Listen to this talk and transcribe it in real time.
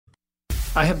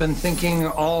I have been thinking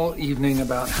all evening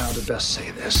about how to best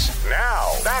say this.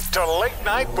 Now, back to Late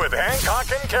Night with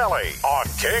Hancock and Kelley on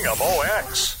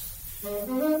KMOX.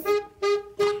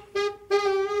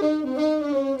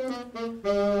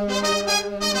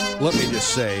 Let me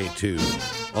just say to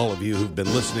all of you who've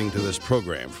been listening to this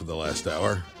program for the last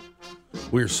hour,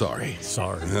 we're sorry.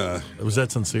 Sorry. Was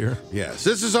that sincere? Yes.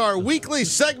 This is our weekly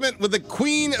segment with the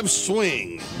Queen of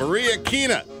Swing, Maria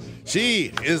Keena.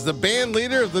 She is the band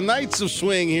leader of the Knights of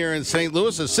Swing here in St.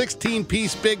 Louis, a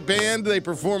 16-piece big band. They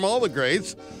perform all the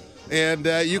greats. And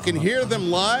you can hear them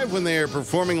live when they are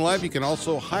performing live. You can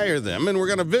also hire them. And we're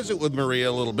going to visit with Maria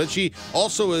a little bit. She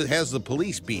also has the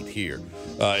police beat here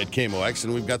at KMOX,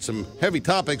 and we've got some heavy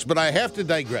topics. But I have to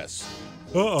digress.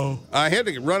 Uh-oh. I had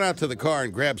to run out to the car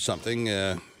and grab something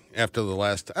after the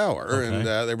last hour. Okay. And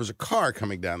there was a car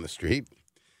coming down the street.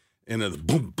 And the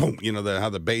boom, boom, you know, how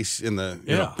the bass in the,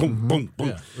 boom, boom, boom.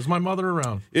 Yeah. Was my mother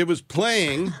around? It was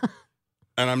playing,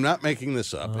 and I'm not making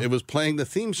this up, it was playing the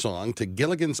theme song to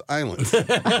Gilligan's Island.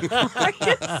 Are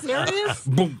you serious?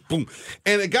 Boom, boom.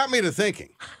 And it got me to thinking,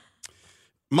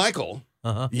 Michael,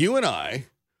 you and I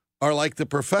are like the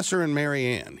Professor and Mary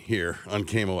Ann here on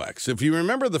KMOX. If you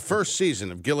remember the first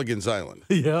season of Gilligan's Island.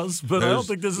 Yes, but I don't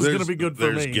think this is going to be good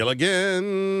for me. There's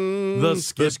Gilligan, the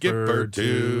skipper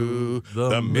too,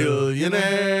 the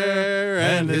millionaire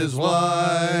and his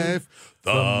wife,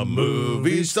 the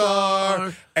movie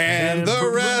star, and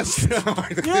the rest.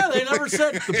 Yeah, they never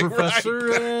said the Professor.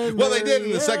 Right. Well, they did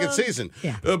in the second season.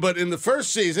 Yeah. But in the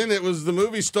first season, it was the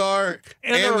movie star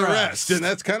and the rest. And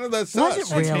that's kind of that's Was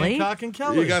us. it really? Hancock and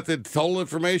Kelley. You got the total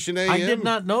information, AM? I did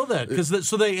not know that.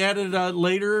 So they added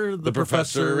later the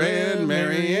Professor and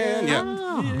Mary Ann. Yeah.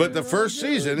 Oh. But the first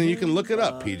season, and you can look it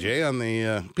up, PJ, on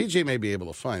the PJ may be able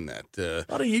to find that.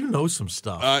 How do you know some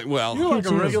stuff? Well, You're like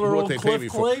a regular what old they pay Cliff me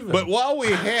for. Clavin. But while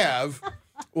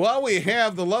we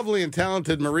have the lovely and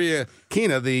talented Maria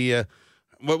Keena, the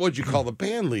what would you call the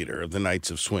band leader of the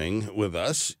Knights of Swing, with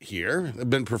us here, have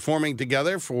been performing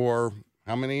together for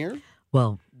how many years?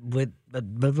 Well, with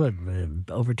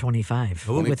over 25.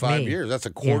 25 years. That's a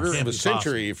quarter Can't of a be century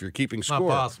possible. if you're keeping Not score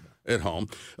possible. at home.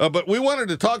 But we wanted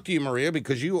to talk to you, Maria,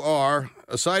 because you are,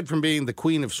 aside from being the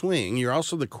Queen of Swing, you're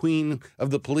also the Queen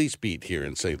of the Police Beat here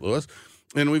in St. Louis.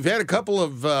 And we've had a couple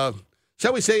of,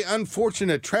 shall we say,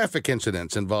 unfortunate traffic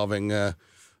incidents involving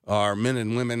our men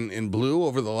and women in blue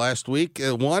over the last week.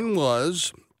 One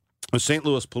was a St.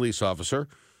 Louis police officer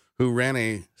who ran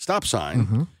a stop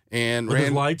sign and with ran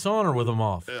his lights on or with them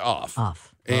off?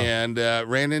 Off. And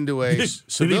ran into a Did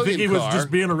civilian he think he car was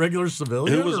just being a regular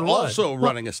civilian? who was or what? also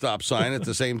running a stop sign at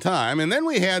the same time. And then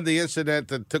we had the incident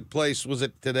that took place, was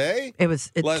it today? It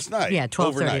was last night. Yeah, 12:30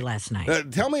 overnight. last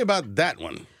night. Tell me about that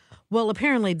one. Well,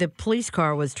 apparently the police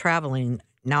car was traveling.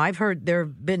 Now, I've heard there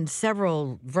have been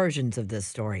several versions of this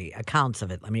story, accounts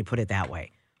of it. Let me put it that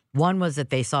way. One was that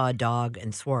they saw a dog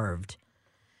and swerved.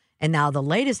 And now the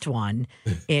latest one,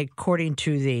 according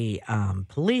to the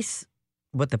police,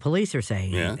 what the police are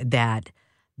saying, that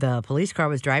the police car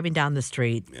was driving down the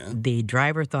street. Yeah. The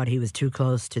driver thought he was too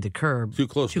close to the curb. Too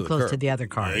close to the other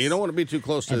cars. Yeah, you don't want to be too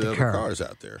close to the other cars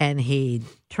out there. And he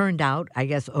turned out, I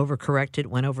guess, overcorrected,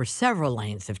 went over several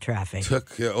lanes of traffic.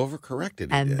 Overcorrected.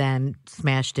 And then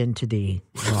smashed into the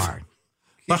car.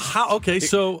 But how? Okay,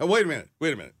 so wait a minute.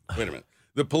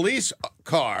 The police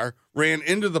car ran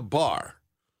into the bar.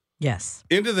 Yes.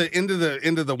 Into the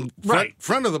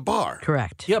front of the bar.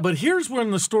 Correct. Yeah, but here's when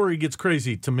the story gets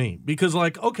crazy to me. Because,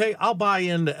 okay, I'll buy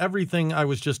into everything I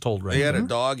was just house right You had a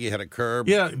dog, you had a curb.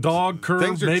 Yeah, dog, curb.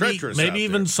 Things are treacherous out maybe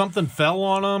even there. something fell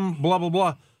on them, blah, blah,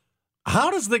 blah.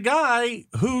 How does the guy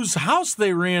whose house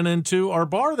they ran into or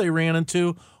bar they ran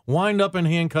into wind up in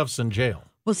handcuffs in jail?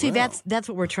 Well, see, that's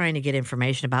what we're trying to get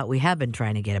information about. We have been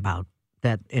trying to get about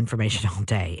that information all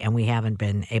day, and we haven't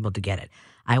been able to get it.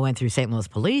 I went through St. Louis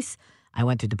Police. I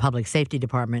went through the Public Safety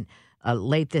Department.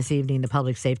 Late this evening, the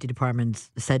Public Safety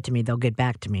Department said to me they'll get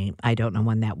back to me. I don't know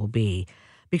when that will be.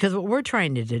 Because what we're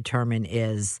trying to determine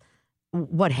is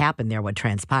what happened there, what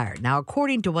transpired. Now,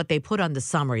 according to what they put on the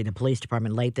summary, the police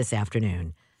department late this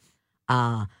afternoon,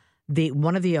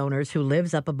 one of the owners who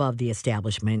lives up above the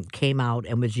establishment came out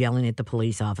and was yelling at the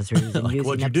police officers and Like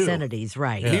using obscenities.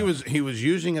 Right. Yeah. He was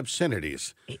using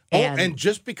obscenities. And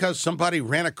just because somebody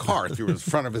ran a car through the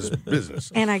front of his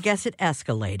business. And I guess it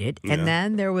escalated. And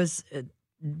then there was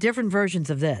different versions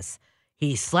of this.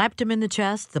 He slapped him in the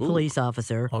chest, the police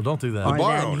officer. Oh, don't do that. Or The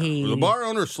bar then owner. he- The bar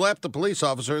owner slapped the police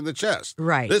officer in the chest.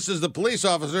 Right. This is the police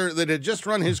officer that had just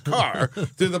run his car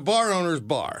through the bar owner's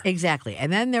bar. Exactly.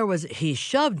 And then he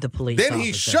shoved the police Then officer.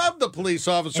 he shoved the police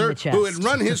officer In the who had chest.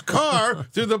 run his car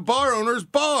through the bar owner's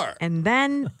bar. And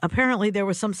then apparently there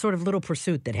was some sort of little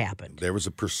pursuit that happened. There was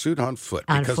a pursuit on foot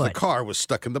On because the foot. car was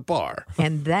stuck in the bar.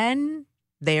 And then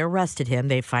they arrested him.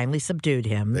 They finally subdued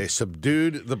him. They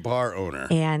subdued the bar owner.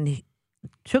 And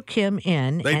took him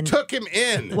in. They and took him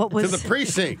in What to was- the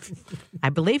precinct. I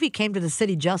believe he came to the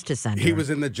city justice center. He was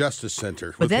in the Justice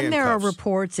Center. But with then there are handcuffs.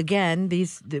 reports again.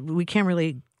 We can't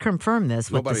really confirm this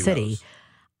with Nobody the city.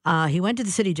 knows. He went to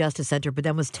the city justice center, but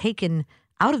then was taken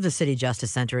out of the city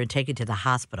justice center and taken to the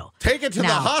hospital. Taken to Now,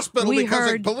 the hospital we because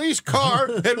heard- a police car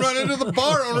had run into the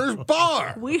bar owner's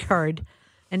bar. We heard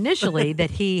initially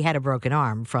that he had a broken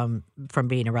arm from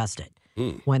being arrested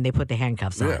when they put the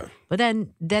handcuffs on. Yeah. But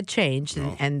then that changed,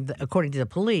 and according to the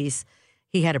police,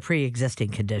 he had a pre-existing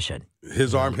condition.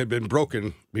 His arm had been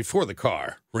broken before the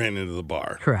car ran into the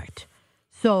bar. Correct.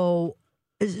 So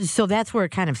that's where it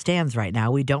kind of stands right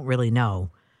now. We don't really know.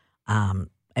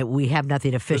 We have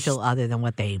nothing official other than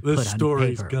what they put on This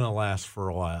story's paper. going to last for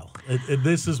a while.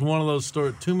 This is one of those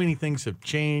stories. Too many things have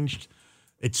changed.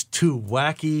 It's too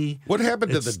wacky. What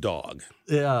happened to the dog?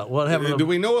 Yeah, what happened? Do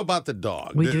we know about the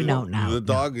dog? We do not know. The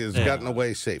dog has gotten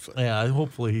away safely. Yeah,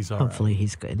 hopefully he's all right. Hopefully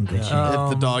he's good in good shape. If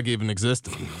the dog even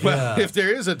existed. Well, if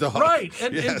there is a dog. Right.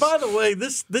 And yes. by the way,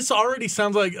 this already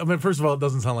sounds like, first of all, it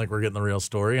doesn't sound like we're getting the real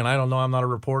story. And I don't know, I'm not a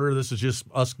reporter. This is just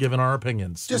us giving our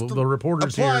opinions. Just the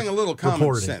reporters applying here a little common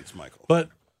reporting. sense, Michael. But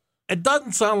it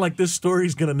doesn't sound like this story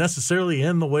is going to necessarily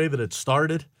end the way that it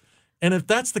started. And if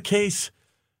that's the case,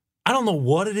 I don't know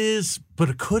what it is,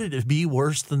 but could it be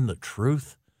worse than the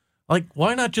truth? Like,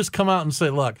 why not just come out and say,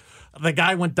 look, the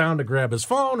guy went down to grab his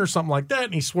phone or something like that,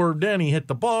 and he swerved in, he hit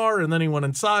the bar, and then he went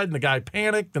inside, and the guy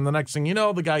panicked, and the next thing you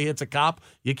know, the guy hits a cop.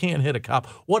 You can't hit a cop.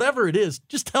 Whatever it is,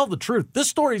 just tell the truth. This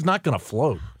story's not going to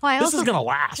float. Well, This is going to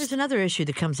last. There's another issue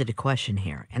that comes into question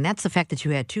here, and that's the fact that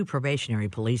you had two probationary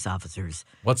police officers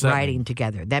What's that riding mean?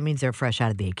 together. That means they're fresh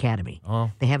out of the academy.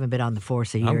 Oh. They haven't been on the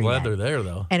force a year I'm glad yet. they're there,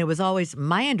 though. And it was always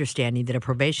my understanding that a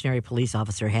probationary police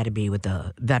officer had to be with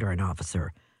a veteran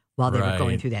officer while they were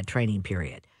going Right. through that training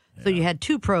period. So you had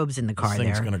two probes in the car This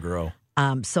thing's there. going to grow.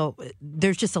 So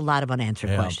there's just a lot of unanswered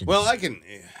Yeah. questions. Well,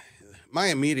 my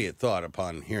immediate thought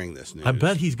upon hearing this news. I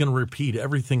bet he's going to repeat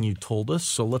everything you told us,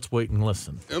 so let's wait and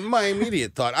listen. My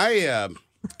immediate thought, I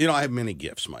have many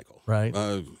gifts, Michael. Right.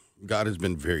 God has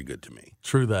been very good to me.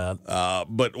 True that.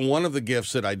 But one of the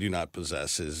gifts that I do not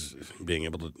possess is being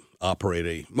able to operate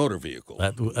a motor vehicle.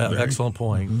 Excellent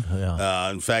point.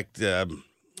 Yeah. In fact,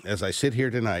 as I sit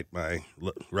here tonight, my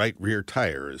right rear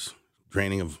tire is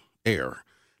draining of air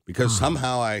because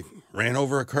somehow I ran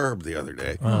over a curb the other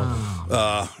day.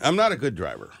 I'm not a good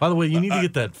driver. By the way, you need to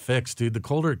get that fixed, dude. The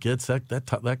colder it gets, that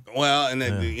Well, and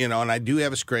and I do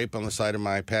have a scrape on the side of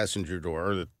my passenger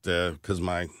door that because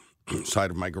my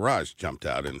side of my garage jumped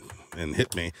out and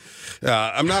hit me.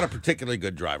 I'm not a particularly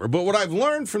good driver, but what I've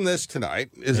learned from this tonight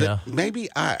is that maybe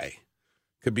I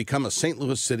could become a St.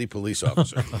 Louis City police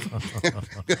officer.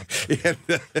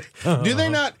 Do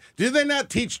they not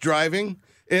teach driving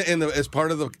as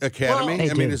part of the academy?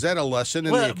 Well, I mean, is that a lesson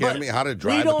in the academy how to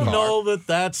drive we don't a car? know that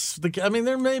that's the. I mean,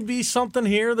 there may be something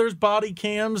here. There's body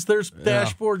cams. There's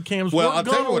dashboard cams. Well, We're I'll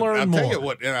going to learn more. tell you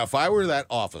what. If I were that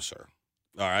officer,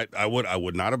 all right, I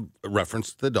would not have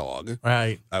referenced the dog.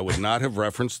 Right. I would not have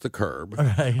referenced the curb.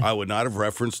 Right. I would not have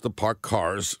referenced the parked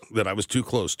cars that I was too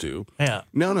close to. Yeah.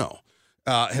 No.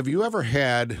 Have you ever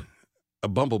had a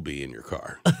bumblebee in your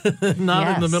car? Not in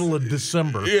the Yes. middle of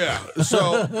December. Yeah.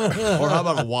 So, Or how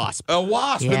about a wasp? a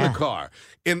wasp in Yeah. the car,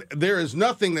 and there is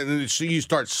nothing that so you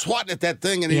start swatting at that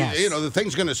thing, and Yes. the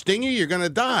thing's going to sting you. You're going to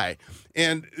die,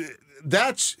 and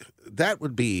that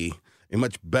would be a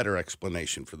much better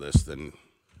explanation for this than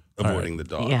avoiding the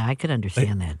dog. yeah, I could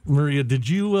understand that. Maria, did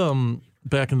you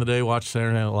back in the day watch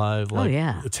Saturday Night Live? Like,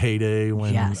 yeah. Its heyday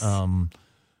when Yes.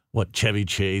 Chevy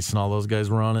Chase and all those guys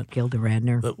were on it. Gilda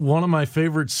Radner. One of my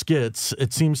favorite skits,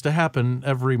 it seems to happen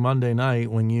every Monday night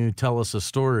when you tell us a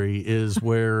story, is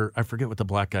where, I forget what the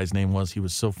black guy's name was. He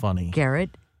was so funny. Garrett.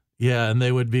 Yeah, and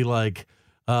they would be like,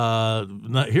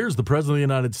 here's the President of the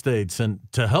United States, and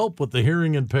to help with the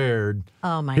hearing impaired,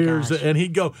 Oh, my here's gosh. and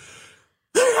he'd go,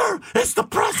 There is the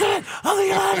President of the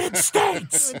United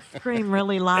States. Scream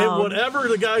really And loud. whatever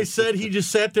the guy said, he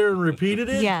just sat there and repeated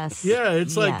it? Yes. Yeah,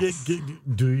 it's like, Yes.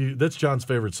 do you, that's John's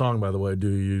favorite song, by the way. Do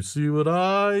you see what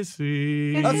I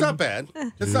see? That's not bad.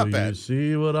 That's not Do bad. you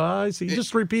see what I see?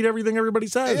 Just repeat everything everybody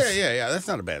says. Yeah. That's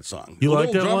not a bad song. You like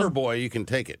Little that Drummer one? Boy, you can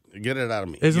take it. Get it out of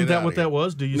me. Isn't Get it that out what of here. that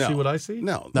was? Do you No. see what I see?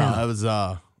 No. No, that was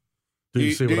Do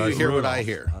you see what I see? hear what I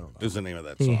hear? Is the name of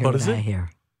that Do you song. hear What what is I it? hear?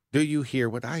 Do you hear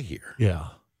what I hear? Yeah.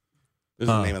 Is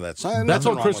the name of that song. That's Nothing a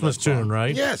wrong with Christmas that song. tune,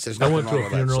 right? Yes. There's I nothing went to wrong a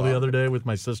with that funeral the song. other day with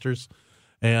my sisters,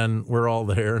 and we're all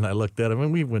there, and I looked at them,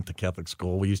 and we went to Catholic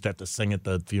school. We used to have to sing at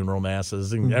the funeral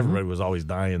masses, and everybody was always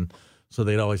dying, so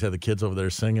they'd always have the kids over there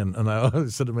singing. And I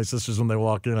always said to my sisters when they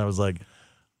walked in, I was like,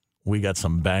 we got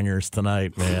some bangers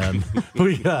tonight, man.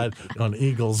 We got On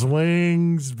Eagle's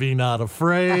Wings, Be Not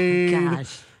Afraid. Oh,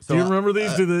 gosh. Do you remember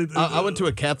these? I went to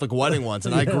a Catholic wedding once,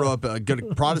 and I grew up a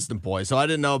good Protestant boy, so I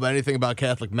didn't know about anything about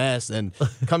Catholic Mass. And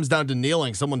it comes down to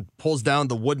kneeling. Someone pulls down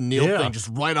the wooden kneel Yeah. thing just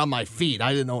right on my feet.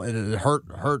 I didn't know it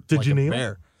hurt. Did like you a kneel?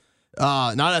 bear.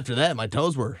 Not after that. My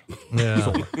toes were.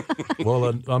 Yeah. Well,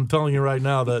 I'm telling you right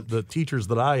now that the teachers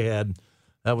that I had,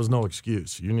 that was no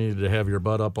excuse. You needed to have your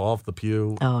butt up off the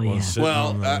pew. Oh, yeah. sitting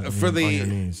on For on the your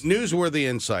knees. newsworthy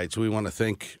insights, we want to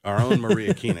thank our own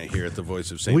Maria Keena here at the Voice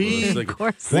of St. We, Louis. of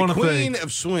course. The wanna Queen thank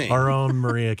of Swing. Our own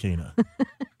Maria Keena,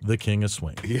 the King of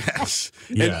Swing. Yes.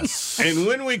 Yes. And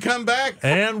when we come back,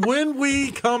 And when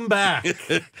we come back,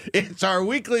 the it's our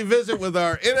weekly visit with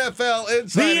our NFL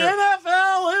Insider.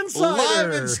 NFL Insider.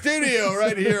 Live in studio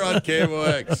right here on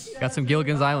KMOX. Got some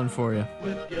Gilligan's Island for you.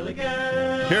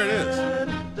 Here it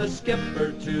is. The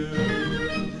skipper too,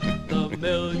 the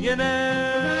millionaire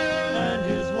and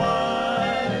his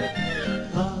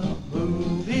wife, the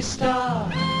movie star,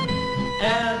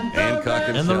 and Hancock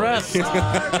And the Kelley. rest.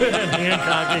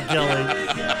 Hancock and Kelley.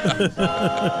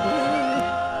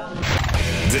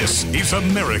 This is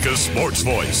America's Sports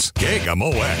Voice,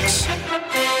 KMOX.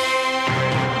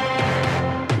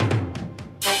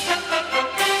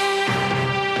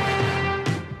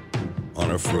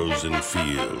 On a frozen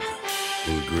field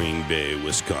in Green Bay,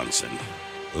 Wisconsin,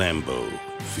 Lambeau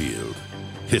Field,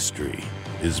 history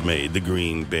is made. The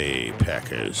Green Bay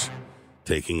Packers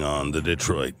taking on the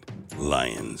Detroit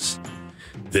Lions.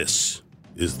 This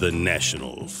is the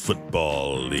National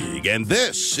Football League. And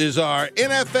this is our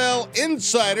NFL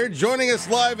Insider. Joining us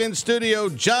live in studio,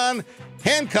 John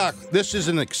Hancock. This is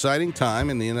an exciting time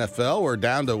in the NFL. We're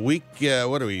down to week,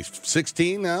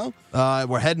 16 now?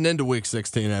 We're heading into week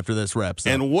 16 after this wraps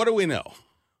up. And what do we know?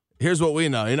 Here's what we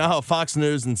know. You know how Fox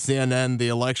News and CNN, the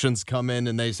elections come in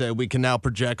and they say we can now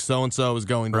project so-and-so is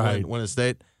going to win a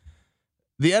state?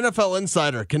 The NFL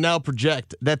Insider can now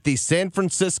project that the San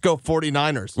Francisco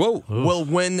 49ers will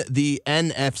win the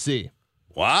NFC.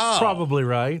 Wow. Probably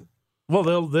right. Well,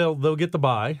 they'll get the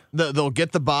bye. They'll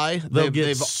get the bye.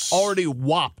 They've already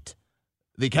whopped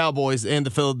the Cowboys and the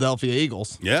Philadelphia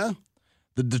Eagles. Yeah.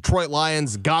 The Detroit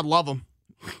Lions, God love them.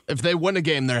 If they win a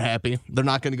game, they're happy. They're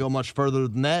not going to go much further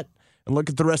than that. And look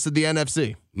at the rest of the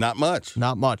NFC. Not much.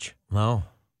 Not much. No.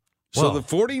 So Well, the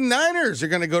 49ers are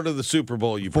going to go to the Super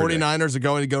Bowl, you predict. 49ers are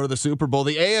going to go to the Super Bowl.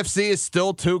 The AFC is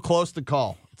still too close to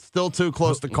call. It's still too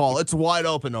close to call. It's wide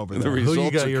open over The there. results who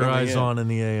you got are your coming eyes in. on in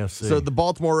the AFC? So the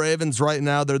Baltimore Ravens right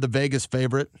now, they're the Vegas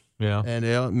favorite. yeah. And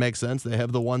it makes sense. They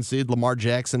have the 1 seed. Lamar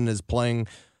Jackson is playing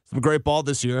some great ball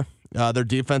this year. Their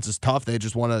defense is tough. They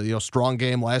just won a strong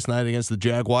game last night against the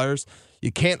Jaguars.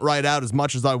 You can't write out as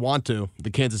much as I want to the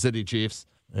Kansas City Chiefs.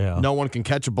 Yeah. No one can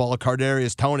catch a ball.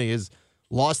 Kadarius Toney has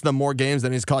lost them more games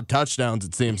than he's caught touchdowns,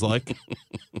 it seems like.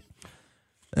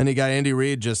 And you got Andy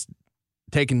Reid just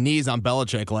taking knees on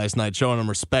Belichick last night, showing him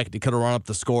respect. He could have run up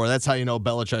the score. That's how you know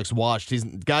Belichick's washed.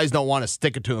 Guys don't want to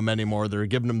stick it to him anymore. They're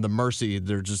giving him the mercy.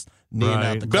 They're just kneeing out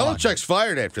Right. the clock. Belichick's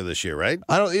fired after this year, right?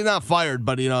 He's not fired,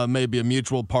 but maybe a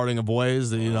mutual parting of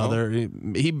ways.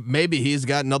 Maybe he's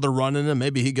got another run in him.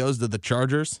 Maybe he goes to the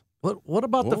Chargers. What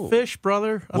about the fish,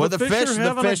 brother? Well, the the fish fish- are the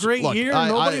having fish- a great look, year. I-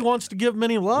 Nobody wants to give them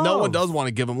any love. No one does want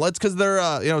to give them. That's because they're,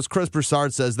 as Chris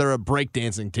Broussard says, they're a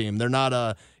breakdancing team. They're not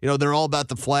they're all about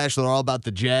the flash. They're all about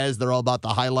the jazz. They're all about the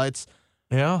highlights.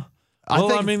 Yeah. I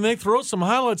Well, think- they throw some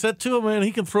highlights. That too, man.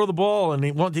 He can throw the ball, and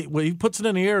he puts it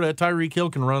in the air. That Tyreek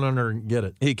Hill can run under and get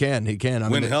it. He can. I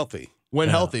Win mean, healthy. Win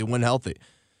healthy.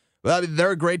 Well, I mean, they're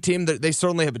a great team. They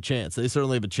certainly have a chance.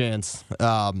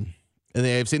 In the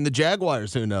AFC, and the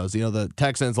Jaguars, who knows? The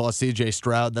Texans lost C.J.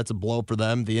 Stroud. That's a blow for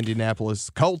them. The Indianapolis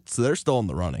Colts, they're still in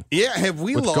the running. Yeah, have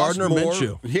we With lost Gardner more?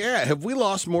 Minshew. Yeah, have we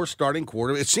lost more starting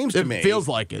quarter? It seems to It me. feels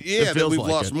like it. Yeah, It feels that we've like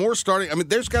lost it. more starting. I mean,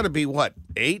 there's got to be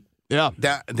 8 Yeah.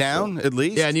 down at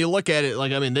least. Yeah, and you look at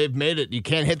it, they've made it. You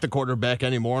can't hit the quarterback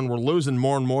anymore, and we're losing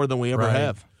more and more than we ever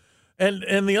have.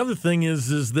 And the other thing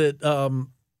is that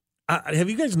have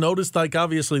you guys noticed,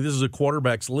 obviously this is a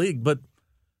quarterback's league, but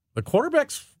the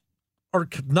quarterbacks are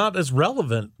not as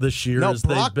relevant this year as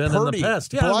they've been in the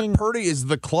past. Yeah, Brock Purdy is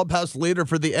the clubhouse leader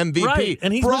for the MVP. Right,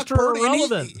 and he's Brock Mr. Purdy,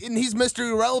 Irrelevant. And he's Mr.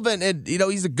 Irrelevant, and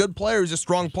he's a good player. He's a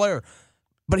strong player.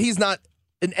 But he's not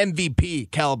an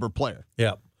MVP caliber player.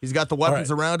 Yeah. He's got the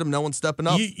weapons around him. No one's stepping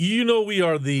up. We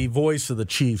are the voice of the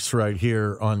Chiefs right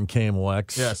here on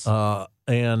KMOX. Yes.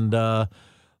 And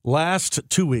last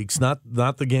 2 weeks, not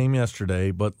the game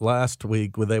yesterday, but last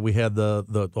week we had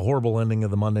the horrible ending of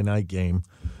the Monday night game.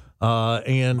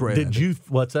 And great did ending. you?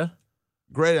 What's that?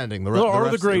 Great ending. The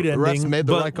great ending. refs made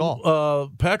the right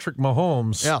call. Patrick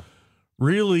Mahomes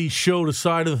really showed a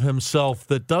side of himself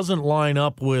that doesn't line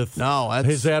up with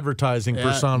his advertising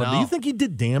persona. No. Do you think he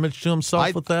did damage to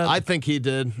himself with that? I think he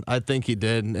did.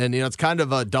 And it's kind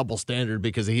of a double standard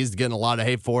because he's getting a lot of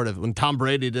hate for it. When Tom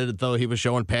Brady did it, though, he was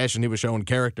showing passion. He was showing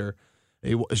character.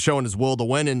 He was showing his will to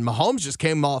win. And Mahomes just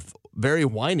came off very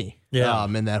whiny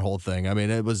in that whole thing.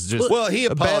 It was just he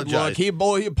a bad apologized.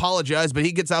 look. He apologized, but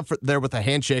he gets out there with a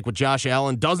handshake with Josh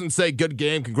Allen. Doesn't say good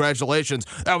game, congratulations.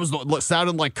 That was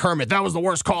sounded like Kermit. That was the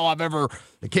worst call I've ever.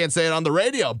 I can't say it on the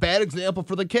radio. Bad example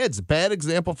for the kids. Patrick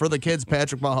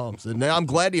Mahomes. And I'm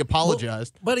glad he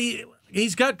apologized. But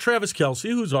he's got Travis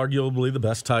Kelce, who's arguably the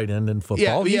best tight end in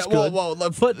football. He's good.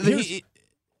 But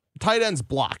tight ends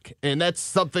block, and that's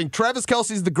something. Travis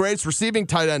Kelce's the greatest receiving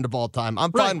tight end of all time.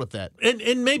 I'm fine with that.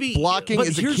 And maybe blocking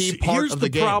is a key part of the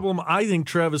game. Here's the problem I think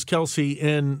Travis Kelce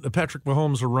and Patrick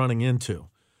Mahomes are running into.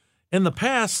 In the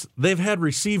past, they've had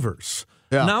receivers.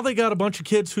 Yeah. Now they got a bunch of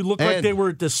kids who look like they were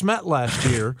at DeSmet last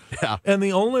year. And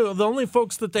the only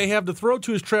folks that they have to throw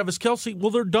to is Travis Kelce.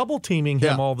 Well, they're double teaming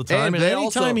him all the time. And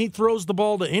anytime he throws the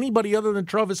ball to anybody other than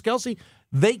Travis Kelce,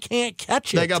 they can't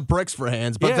catch it. They got bricks for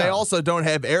hands, but they also don't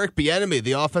have Eric Bieniemy,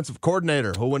 the offensive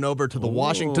coordinator, who went over to the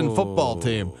Washington football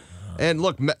team. And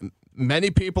look, many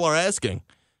people are asking,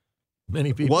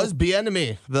 was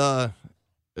Bieniemy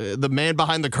the man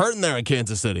behind the curtain there in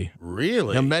Kansas City?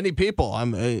 Really? Many people.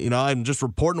 I'm just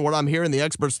reporting what I'm hearing the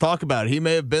experts talk about. He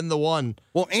may have been the one.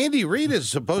 Well, Andy Reid is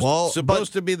supposed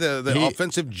to be the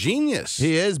offensive genius.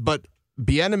 He is, but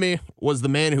Bieniemy was the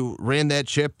man who ran that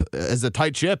ship as a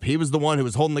tight ship. He was the one who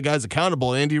was holding the guys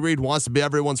accountable. Andy Reid wants to be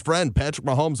everyone's friend. Patrick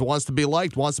Mahomes wants to be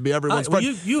liked, wants to be everyone's friend.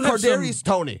 Kadarius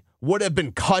Toney would have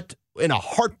been cut in a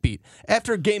heartbeat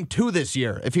after Game 2 this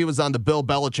year if he was on the Bill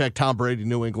Belichick, Tom Brady,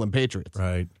 New England Patriots.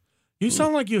 Right. You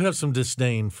sound like you have some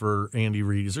disdain for Andy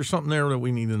Reid. Is there something there that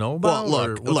we need to know about?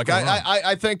 Well, look.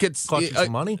 I think it's cost you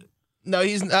some money. No,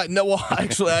 he's not. No, well,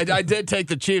 actually, I did take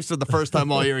the Chiefs for the first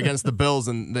time all year against the Bills,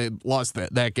 and they lost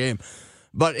that game.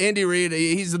 But Andy Reid,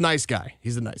 he's a nice guy.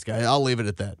 I'll leave it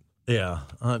at that. Yeah.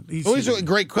 He's a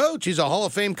great coach. He's a Hall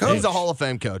of Fame coach. He's a Hall of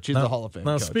Fame coach.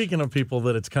 Now, speaking of people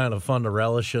that it's kind of fun to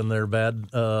relish in their bad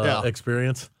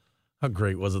experience, how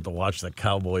great was it to watch the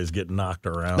Cowboys get knocked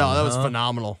around? No, that was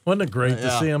phenomenal. Wasn't it great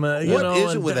to see them? What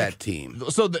is it with that team?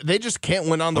 So they just can't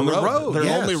win on the road.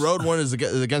 Their only road win is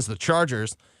against the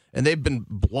Chargers, and they've been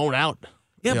blown out.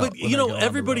 Yeah, but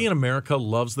everybody in America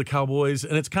loves the Cowboys,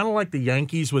 and it's kind of like the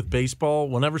Yankees with baseball.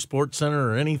 Whenever SportsCenter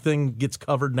or anything gets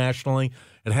covered nationally,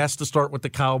 it has to start with the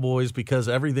Cowboys because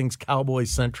everything's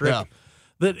Cowboy-centric. Yeah.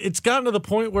 That it's gotten to the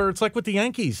point where it's like with the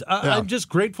Yankees. I'm just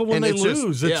grateful when they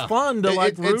lose. It's fun to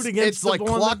root against. It's like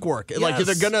clockwork. Yes. Like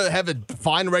they're going to have a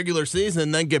fine regular season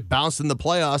and then get bounced in the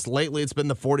playoffs. Lately, it's been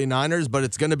the 49ers, but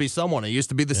it's going to be someone. It used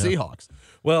to be the Seahawks.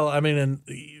 Well, I mean, and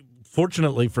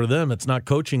fortunately for them, it's not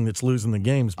coaching that's losing the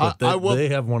games, but they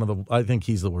have one of the. I think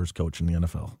he's the worst coach in the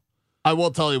NFL. I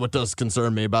will tell you what does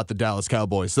concern me about the Dallas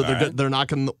Cowboys. So they're not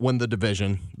going to win the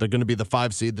division. They're going to be the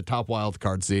 5 seed, the top wild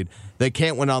card seed. They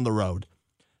can't win on the road.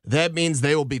 That means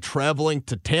they will be traveling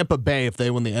to Tampa Bay if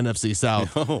they win the NFC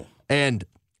South. Oh. And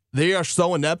they are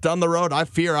so inept on the road, I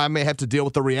fear I may have to deal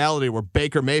with the reality where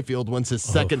Baker Mayfield wins his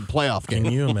second playoff game.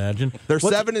 Can you imagine? They're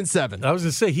 7-7. I was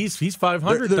going to say, he's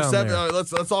 500 they're down there.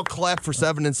 Let's all clap for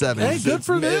 7-7. Hey, good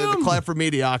for them. Clap for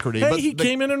mediocrity. Hey, but he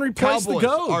came in and replaced the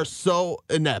Cowboys GOAT. are so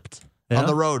inept on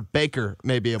the road. Baker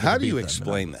may be able to How do beat you them.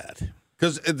 explain that?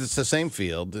 Because it's the same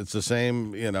field. It's the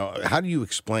same, how do you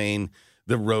explain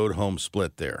the road-home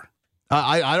split there?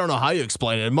 I don't know how you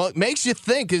explain it. It makes you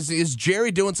think, is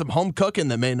Jerry doing some home cooking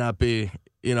that may not be,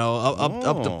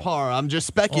 up to par? I'm just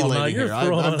speculating here.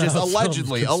 I'm just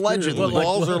allegedly. The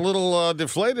walls are a little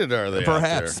deflated, are they?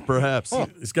 Perhaps.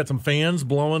 He's got some fans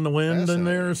blowing the wind in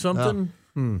there or something.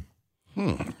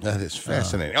 That is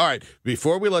fascinating. All right,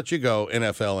 before we let you go,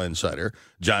 NFL insider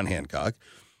John Hancock,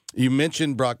 You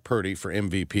mentioned Brock Purdy for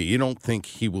MVP. You don't think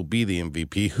he will be the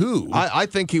MVP. Who? I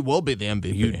think he will be the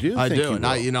MVP. You do? I think do. he And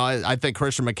will. I think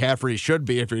Christian McCaffrey should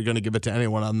be if you're going to give it to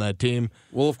anyone on that team.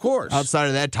 Well, of course. Outside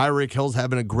of that, Tyreek Hill's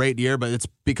having a great year, but it's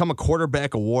become a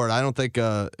quarterback award. I don't think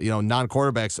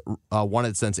non-quarterbacks won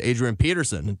it since Adrian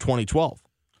Peterson in 2012.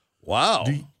 Wow.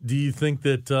 Do you think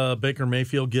that Baker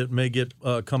Mayfield may get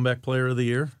comeback player of the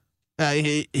year?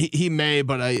 He may,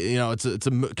 but it's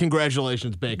a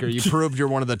congratulations, Baker. You proved you're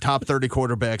one of the top 30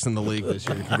 quarterbacks in the league this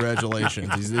year.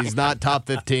 Congratulations. He's not top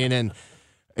 15, and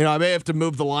I may have to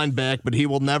move the line back, but he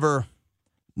will never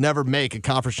make a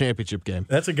conference championship game.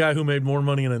 That's a guy who made more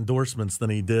money in endorsements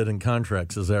than he did in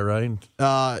contracts. Is that right?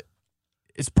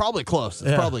 It's probably close.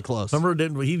 It's probably close. Remember,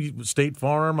 didn't he State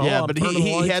Farm? Yeah, but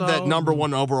he had that number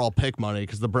one overall pick money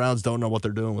because the Browns don't know what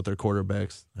they're doing with their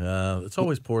quarterbacks. It's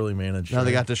always poorly managed. Now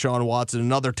they got Deshaun Watson,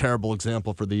 another terrible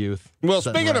example for the youth. Well,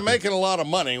 speaking of making a lot of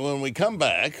money, when we come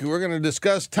back, we're going to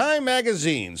discuss Time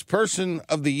Magazine's Person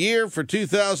of the Year for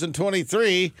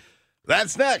 2023.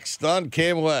 That's next on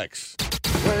KMOX.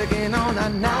 Working on a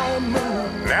night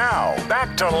move. Now,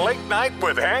 back to Late Night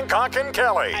with Hancock and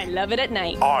Kelley I love it at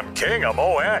night. on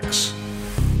KMOX.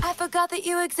 I forgot that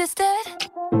you existed.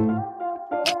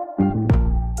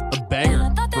 A banger I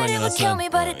thought that bringing it would us kill in. me,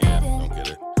 but it Yeah, didn't. don't get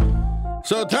it.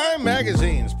 So, Time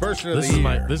Magazine's Person of This the is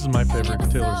Year. this is my favorite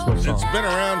Taylor Swift It's song. been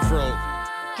around for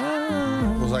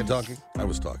Was I talking? I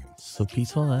was talking. So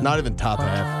peaceful. Not even top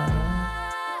half.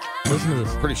 Listen to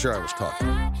this. Pretty sure I was talking.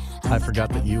 I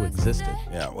forgot that you existed.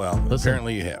 Yeah, well, Listen.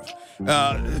 apparently you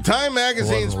have. Time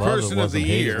Magazine's It wasn't love, Person it of the wasn't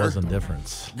hate, Year It wasn't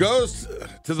difference. goes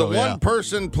to the So, yeah. one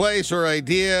person, place, or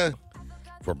idea,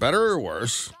 for better or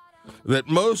worse, that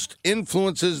most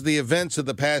influences the events of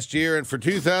the past year. And for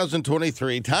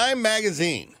 2023, Time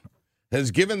Magazine has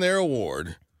given their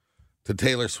award to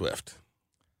Taylor Swift.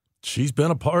 She's been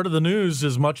a part of the news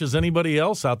as much as anybody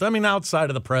else out there. I mean,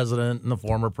 outside of the president and the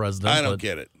former president. I don't but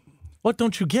get it. What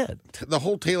don't you get? The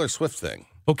whole Taylor Swift thing.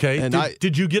 Okay. And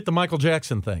Did you get the Michael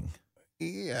Jackson thing?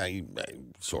 Yeah,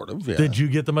 sort of. Yeah. Did you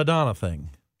get the Madonna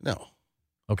thing? No.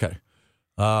 Okay.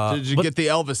 Did you get the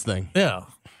Elvis thing? Yeah.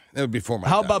 That would be for my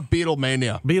How time. about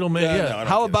Beatlemania? Beatlemania. Yeah, Yeah. no, I don't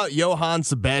How get about Johann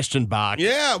Sebastian Bach?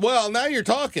 Yeah, well, now you're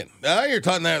talking.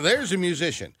 There's a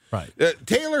musician. Right.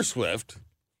 Taylor Swift,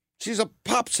 she's a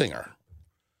pop singer.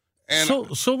 And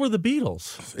So were the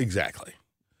Beatles. exactly.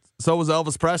 So was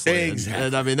Elvis Presley. Exactly.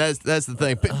 And I mean, that's the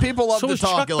thing. People love So to was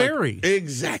talk. Chuck Berry.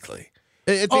 Exactly.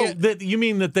 You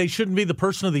mean that they shouldn't be the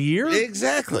person of the year?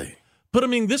 Exactly. But I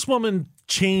mean, this woman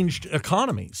changed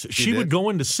economies. She would did. go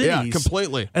into cities, Yeah,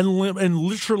 completely. and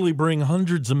literally bring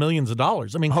hundreds of millions of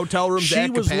dollars. I mean, Hotel rooms She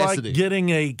at was capacity. like getting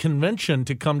a convention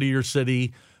to come to your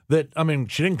city.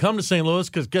 She didn't come to St. Louis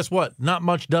because guess what? Not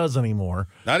much does anymore.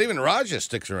 Not even Raja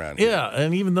sticks around here. Yeah,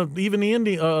 and even the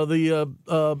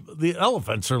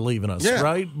elephants are leaving us, Yeah.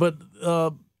 right? But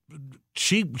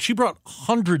she brought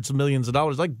hundreds of millions of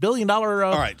dollars, like $1 billion. All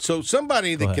right, so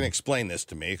somebody that ahead. can explain this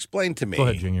to me. Explain to me. Go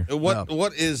ahead, Junior.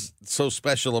 What is so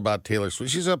special about Taylor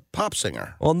Swift? She's a pop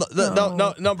singer. Well,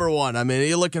 no, number one, I mean,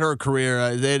 you look at her career,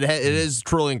 it is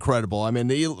truly incredible. I mean,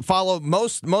 you follow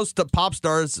most pop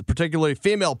stars, particularly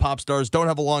female pop stars, don't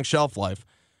have a long shelf life.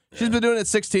 She's been doing it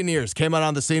 16 years, came out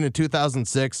on the scene in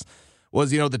 2006,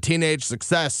 was, the teenage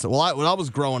success. Well, when I was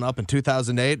growing up in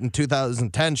 2008 and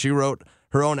 2010, she wrote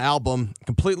her own album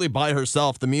completely by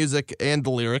herself, the music and the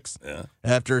lyrics,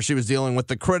 after she was dealing with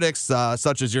the critics,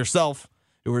 such as yourself,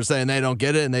 who were saying they don't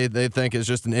get it and they think it's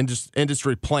just an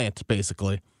industry plant,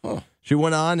 basically. Huh. She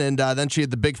went on, and then she had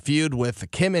the big feud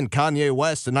with Kim and Kanye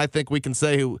West, and I think we can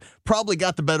say who probably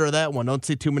got the better of that one. Don't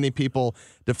see too many people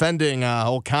defending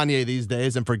old Kanye these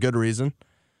days, and for good reason.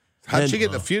 How'd she get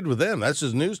in a feud with them? That's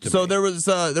just news to me. So there was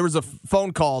a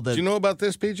phone call that. Do you know about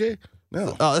this, PJ?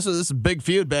 No. Oh, this is a big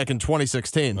feud back in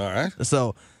 2016. All right.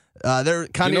 So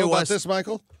Kanye Do you know about West. this,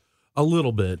 Michael? A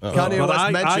little bit. Kanye But West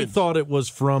I mentioned- thought it was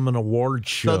from an award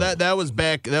show. So that was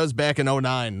back in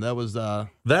 2009. That was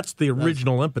That's the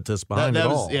original impetus behind that it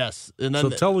was, all. yes. And then So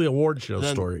tell the award show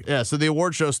story. Yeah, so the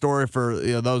award show story for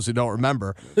those who don't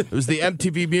remember, it was the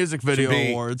MTV Music Video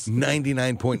Awards.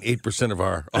 99.8% of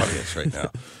our audience right now.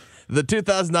 The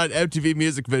 2009 MTV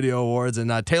Music Video Awards,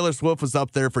 and Taylor Swift was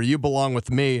up there for "You Belong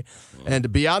with Me," and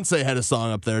Beyonce had a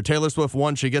song up there. Taylor Swift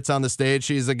won. She gets on the stage.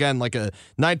 She's again like a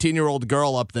 19-year-old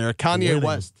girl up there. Kanye Winning.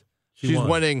 West, She she's won.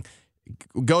 winning.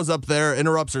 Goes up there,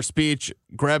 interrupts her speech,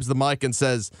 grabs the mic, and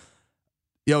says,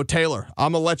 "Yo, Taylor,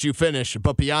 I'm gonna let you finish."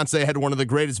 But Beyonce had one of the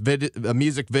greatest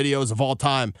music videos of all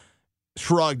time.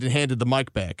 Shrugged and handed the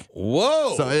mic back.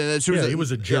 Whoa. So she was He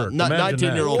was a jerk. Yeah, Imagine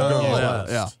 19-year-old that. girl. Kanye Yeah,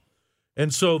 West. yeah.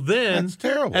 And so then, That's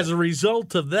terrible. as a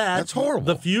result of that, That's horrible.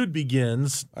 the feud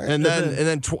begins. And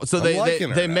then so I'm they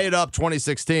liking her now. made up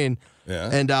 2016. Yeah.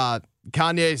 And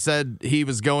Kanye said he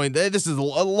was going. This is a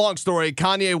long story.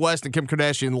 Kanye West and Kim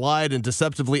Kardashian lied and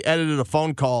deceptively edited a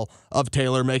phone call of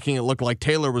Taylor, making it look like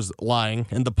Taylor was lying,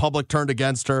 and the public turned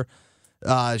against her.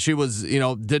 She was,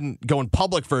 didn't go in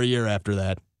public for a year after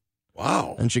that.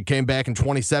 Wow. And she came back in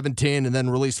 2017 and then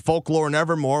released Folklore and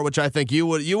Evermore, which I think you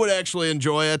would actually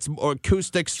enjoy. It's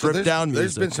acoustic, stripped down music.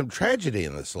 There's been some tragedy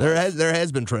in this life. There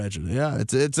has been tragedy. Yeah,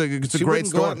 it's a She great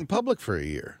wouldn't go story. out in public for a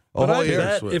year. A whole I year.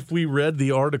 bet if we read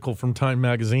the article from Time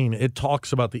Magazine, it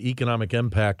talks about the economic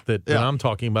impact that I'm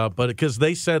talking about. But because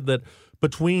they said that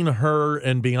between her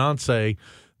and Beyonce,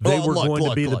 they were going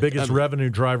to be the biggest revenue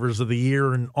drivers of the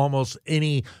year in almost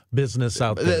any business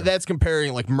out there. That's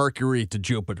comparing like Mercury to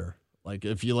Jupiter. Like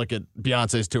if you look at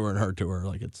Beyonce's tour and her tour,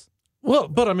 like it's Well,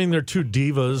 but I mean, they're two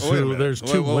divas. Wait a minute. There's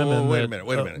two women wait a that minute,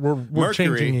 wait a minute. We're Mercury-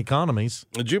 changing economies.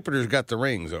 Jupiter's got the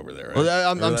rings over there. Right?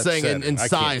 Well, I'm Or that's saying Saturn. in I can't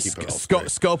size, keep it all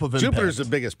straight. scope of impact. Jupiter's the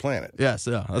biggest planet. Yes,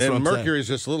 yeah. That's what And I'm Mercury's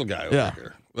just a little guy over Yeah.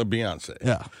 here. Beyonce.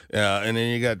 Yeah. And then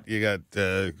you got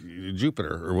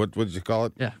Jupiter, or what did you call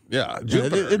it? Yeah. Yeah. saying.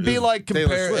 Jupiter. It'd be is like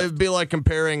Taylor Swift. it'd be like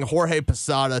comparing Jorge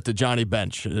Posada to Johnny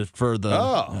Bench for the.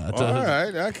 all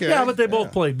right. Okay. Yeah, but they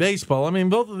both played baseball. I mean,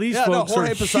 both of these folks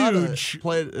Jorge are Posada huge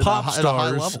played at pop at a high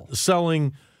stars level.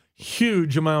 selling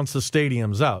huge amounts of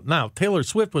stadiums out. Now, Taylor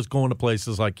Swift was going to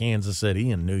places like Kansas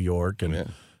City and New York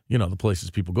and, the places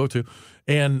people go to,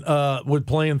 and would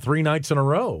play in 3 nights in a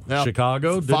row. Yeah.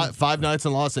 Chicago. Five nights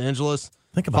in Los Angeles.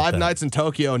 Think about 5 that. nights in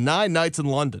Tokyo. 9 nights in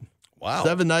London. Wow.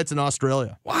 7 nights in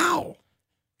Australia. Wow.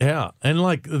 Yeah, and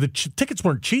like the tickets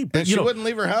weren't cheap. And she wouldn't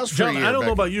leave her house for John, a year. I don't know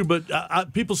back about you,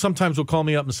 but people sometimes will call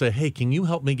me up and say, "Hey, can you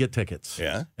help me get tickets?"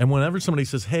 Yeah. And whenever somebody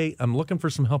says, "Hey, I'm looking for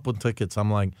some help with tickets,"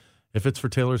 I'm like, "If it's for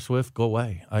Taylor Swift, go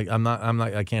away. I'm not.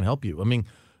 I can't help you." I mean,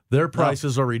 their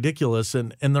prices are ridiculous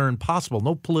and they're impossible.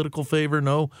 No political favor,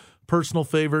 no personal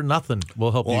favor, nothing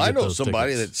will help you. Well, get I know those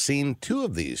somebody tickets. that's seen 2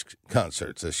 of these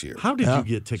concerts this year. How did you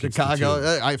get tickets? to Chicago.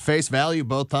 two? I face value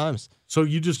both times. So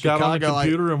you just got on the Chicago,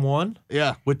 computer and won?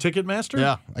 Yeah. With Ticketmaster?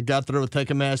 Yeah, I got through with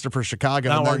Ticketmaster for Chicago.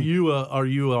 Now, and then, are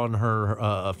you on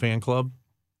her fan club?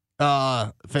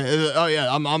 oh yeah,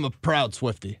 I'm a proud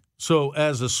Swiftie. So,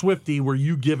 as a Swiftie, were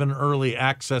you given early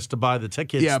access to buy the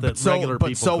tickets? Yeah, that but regular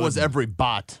people so was couldn't? every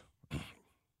bot.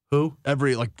 Who?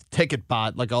 Every ticket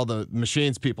bot, like all the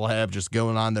machines people have, just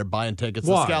going on there buying tickets.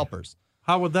 Why? The scalpers.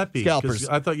 How would that be? 'Cause Scalpers.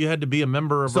 I thought you had to be a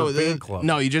member of her fan club.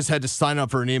 No, you just had to sign up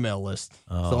for an email list.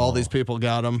 So all these people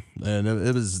got them, and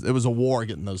it was a war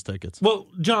getting those tickets. Well,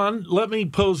 John, let me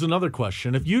pose another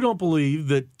question. If you don't believe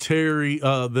that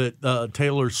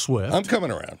Taylor Swift I'm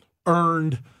coming around.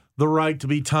 earned the right to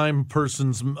be Time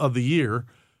Persons of the Year,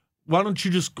 why don't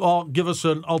you just give us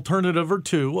an alternative or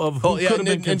two of who could have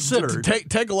been considered?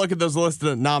 Take a look at those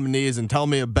listed nominees and tell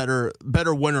me a better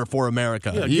winner for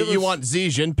America. Yeah, you give us- want Xi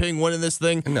Jinping winning this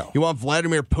thing? No. You want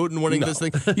Vladimir Putin winning this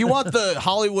thing? You want the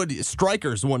Hollywood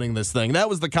strikers winning this thing? That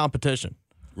was the competition.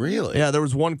 Really? Yeah, there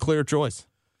was one clear choice.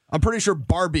 I'm pretty sure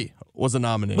Barbie was a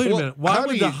nominee. Wait a Well, minute. Why how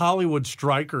would do the you- Hollywood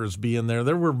strikers be in there?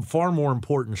 There were far more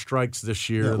important strikes this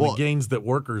year. well- the gains that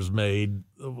workers made.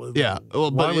 Yeah,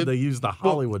 well, Why but would it- they use the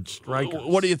Hollywood strikers?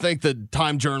 What do you think the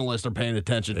Time journalists are paying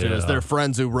attention to? Is Yeah. their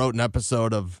friends who wrote an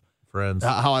episode of Friends?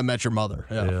 How I Met Your Mother?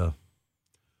 Yeah.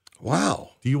 Wow.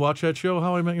 Do you watch that show,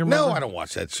 How I Met Your Mother? No, I don't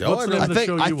watch that show. What's I the don't- name of the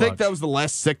show I you think watch? that was the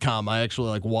last sitcom I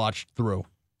actually watched through.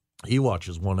 He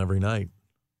watches one every night.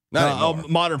 not anymore.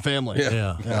 Modern Family.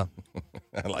 Yeah. Yeah.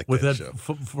 I like With that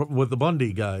that, show. with the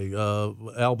Bundy guy,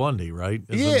 Al Bundy, right?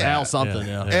 Is Yeah. it- Al something.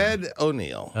 Yeah. Ed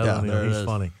O'Neill. Al Yeah, O'Neill, there it he's is.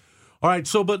 funny. All right,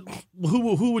 so but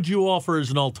who would you offer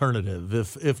as an alternative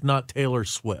if not Taylor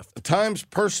Swift? Times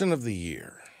Person of the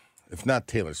Year, if not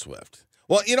Taylor Swift.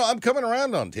 Well, I'm coming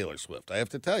around on Taylor Swift. I have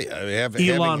to tell you. Elon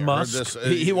having Musk. heard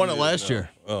this, He won it last year.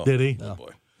 Oh, Did he? Oh,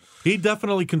 boy. He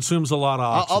definitely consumes a lot of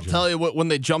oxygen. I'll tell you what. When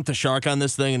they jumped the shark on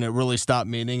this thing and it really stopped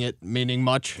meaning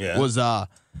much Yeah. was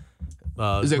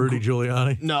Is it Rudy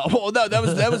Giuliani. no. Well, no, that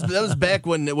was back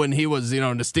when he was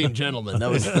an esteemed gentleman. That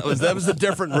was a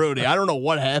different Rudy. I don't know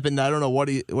what happened. I don't know what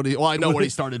he. Well, I know when he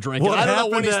started drinking. What I don't know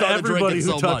happened when he to started everybody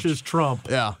drinking who so touches much. Trump?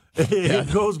 Yeah.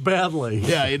 It goes badly.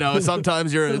 Yeah,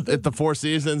 sometimes you're at the Four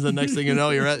Seasons, and next thing you know,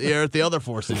 you're at the other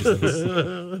Four Seasons.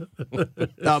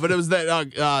 No, but it was that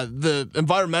the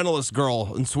environmentalist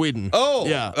girl in Sweden. Oh,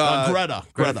 yeah, Greta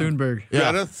Thunberg.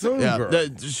 Yeah. Greta Thunberg.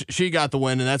 Yeah, she got the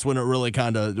win, and that's when it really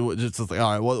kind of just like,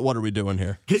 all right, what are we doing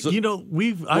here?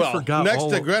 I forgot. Next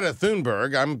all to of- Greta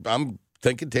Thunberg, I'm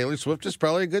thinking Taylor Swift is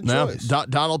probably a good choice.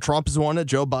 Donald Trump has won it.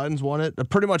 Joe Biden's won it.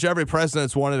 Pretty much every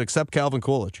president's won it except Calvin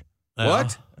Coolidge.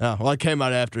 What? Well, it came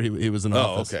out after he was in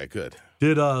office. Oh, okay, good.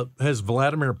 Has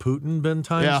Vladimir Putin been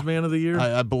Times Man of the Year?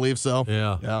 I believe so.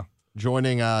 Yeah.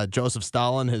 Joining Joseph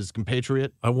Stalin, his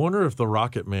compatriot. I wonder if the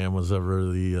Rocket Man was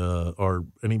ever or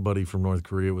anybody from North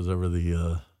Korea was ever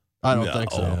the. I don't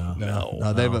think so. Yeah.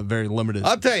 No, they have a very limited.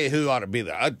 I'll tell you who ought to be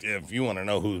there. If you want to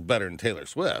know who's better than Taylor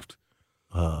Swift.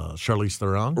 Charlize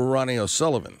Theron? Ronnie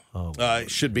O'Sullivan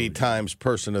should be Times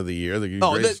Person of the Year.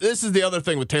 This is the other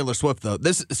thing with Taylor Swift, though.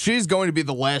 She's going to be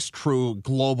the last true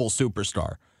global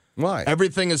superstar. Why?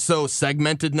 Everything is so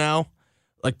segmented now.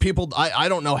 Like people, I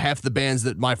don't know half the bands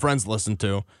that my friends listen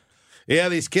to. Yeah,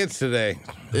 these kids today.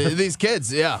 These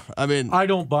kids, yeah. I mean, I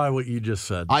don't buy what you just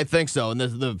said. I think so. And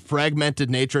the fragmented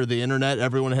nature of the internet,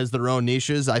 everyone has their own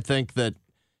niches. I think that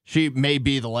she may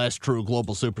be the last true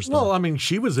global superstar. Well, I mean,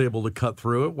 she was able to cut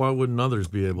through it. Why wouldn't others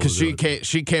be able to? Because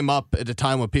she came up at a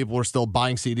time when people were still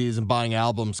buying CDs and buying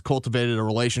albums, cultivated a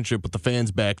relationship with the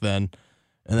fans back then,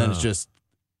 and then it's just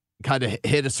kind of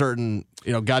hit a certain,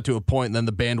 got to a point, and then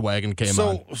the bandwagon came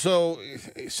on. So,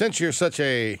 since you're such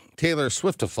a Taylor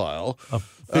Swiftophile,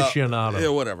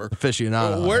 aficionado, whatever,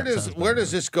 aficionado. Where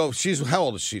does this go? How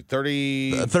old is she?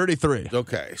 30? 33.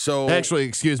 Okay, so actually,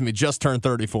 excuse me, just turned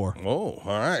 34. Oh, all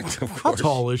right. Of course. How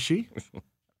tall is she?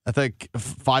 I think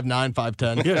 5'9",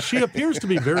 5'10". Yeah, she appears to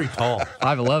be very tall.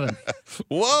 5'11".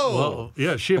 Whoa. Well,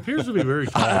 yeah, she appeers to be very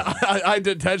tall. I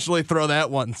did intentionally throw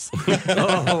that once.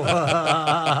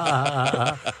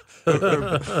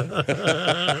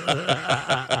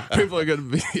 People are going to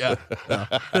be, yeah.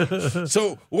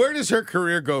 So where does her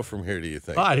career go from here, do you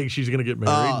think? I think she's going to get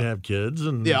married and have kids.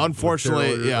 And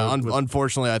unfortunately,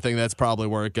 unfortunately, I think that's probably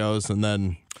where it goes. And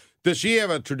then... Does she have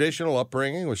a traditional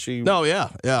upbringing? Was she? No, yeah.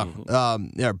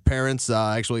 Her parents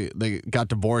actually they got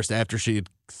divorced after she had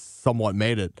somewhat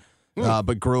made it,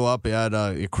 but grew up. He had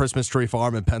a Christmas tree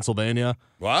farm in Pennsylvania.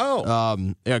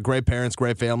 Wow. Great parents,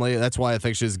 great family. That's why I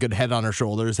think she has a good head on her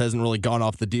shoulders. Hasn't really gone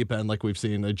off the deep end like we've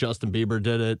seen. Justin Bieber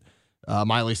did it.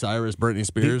 Miley Cyrus, Britney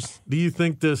Spears. Do you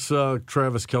think this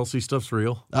Travis Kelce stuff's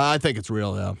real? I think it's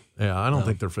real, yeah. Yeah, I don't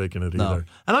think they're faking it either.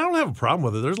 And I don't have a problem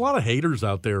with it. There's a lot of haters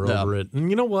out there over it. And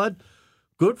you know what?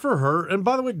 Good for her. And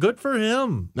by the way, good for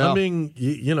him. I mean,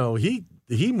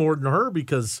 he more than her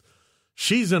because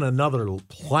she's in another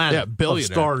planet of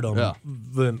stardom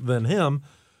than him.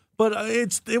 But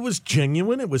it was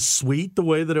genuine. It was sweet the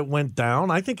way that it went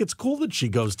down. I think it's cool that she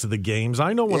goes to the games.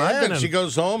 I know when I've been she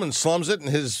goes home and slums it in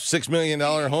his $6 million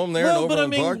home there in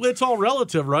Overland Park. It's all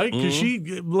relative, right? Because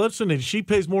she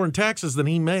pays more in taxes than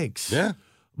he makes. Yeah.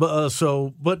 But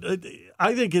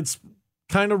I think it's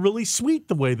kind of really sweet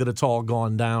the way that it's all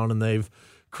gone down and they've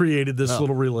created this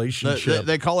little relationship.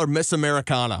 They call her Miss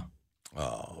Americana.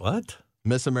 Oh, what?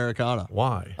 Miss Americana.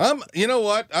 Why? You know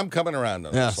what? I'm coming around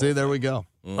on this. See, there we go.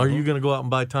 Mm-hmm. Are you going to go out and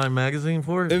buy Time magazine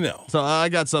for it? No. So I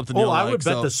got something. I would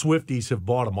bet the Swifties have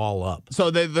bought them all up.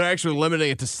 So they're actually limiting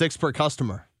it to 6 per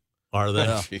customer. Are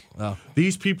they? Yeah.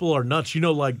 These people are nuts.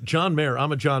 Like John Mayer.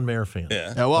 I'm a John Mayer fan.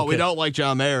 Yeah. We don't like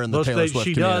John Mayer in the Taylor Swift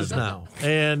She community. does now.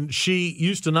 And she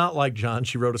used to not like John.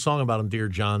 She wrote a song about him, Dear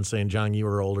John, saying, John, you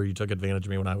were older. You took advantage of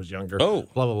me when I was younger. Oh.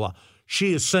 Blah, blah, blah.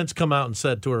 She has since come out and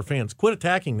said to her fans, quit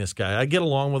attacking this guy. I get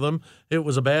along with him. It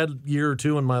was a bad year or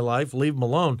two in my life. Leave him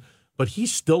alone. But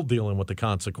he's still dealing with the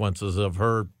consequences of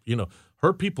her.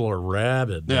 Her people are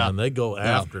rabid, man. They go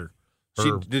after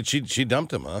her. She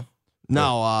dumped him, huh?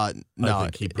 No. I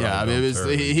think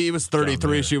he was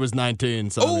 33. She was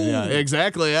 19. So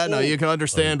exactly. Yeah, no, you can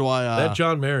understand why. That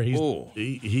John Mayer,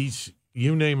 he's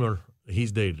you name her,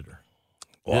 he's dated her.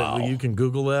 Wow. You can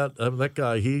Google that. That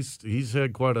guy, he's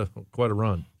had quite a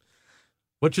run,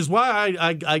 which is why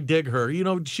I dig her.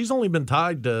 She's only been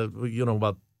tied to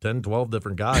about 10, 12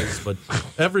 different guys, but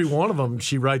every one of them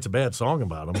she writes a bad song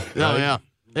about them. Oh, yeah.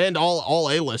 And all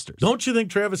A-listers. Don't you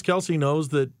think Travis Kelce knows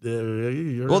that?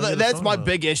 That's my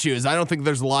big issue. Is I don't think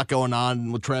there's a lot going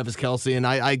on with Travis Kelce, and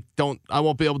I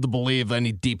won't be able to believe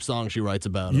any deep song she writes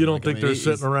about him. You don't think they're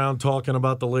sitting around talking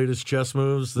about the latest chess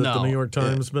moves that the New York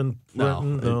Times has been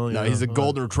printing? No, he's a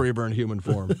golden retriever in human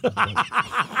form.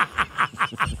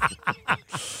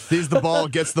 Sees the ball,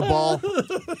 gets the ball.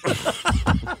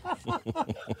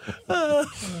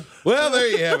 Well, there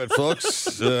you have it,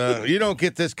 folks. You don't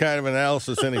get this kind of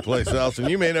analysis anyplace else, and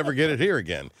you may never get it here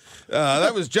again.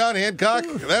 That was John Hancock.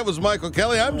 That was Michael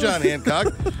Kelley. I'm John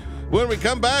Hancock. When we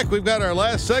come back, we've got our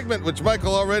last segment, which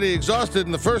Michael already exhausted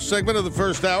in the first segment of the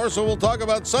first hour, so we'll talk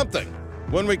about something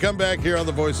when we come back here on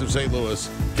the Voice of St. Louis,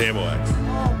 KMOX.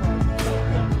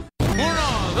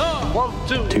 1,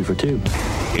 2. 2 for 2.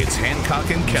 It's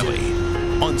Hancock and Kelley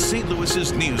on St.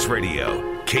 Louis's News Radio,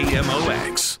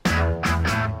 KMOX.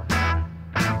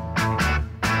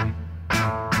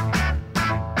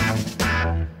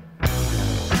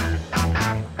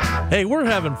 Hey, we're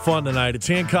having fun tonight. It's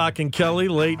Hancock and Kelley,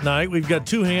 late night. We've got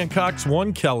two Hancocks,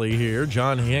 one Kelley here.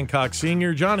 John Hancock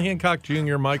Sr., John Hancock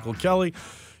Jr., Michael Kelley.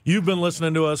 You've been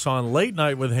listening to us on Late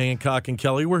Night with Hancock and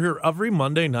Kelley. We're here every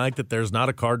Monday night that there's not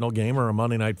a Cardinal game or a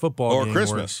Monday Night Football game.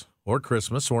 Or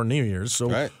Christmas or New Year's.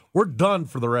 So we're done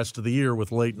for the rest of the year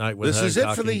with Late Night with Hancock and Kelley.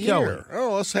 This is it for the year.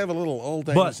 Oh, let's have a little old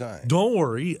anxiety. But don't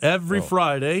worry. Every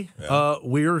Friday,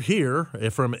 we're here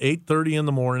from 8:30 in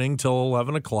the morning till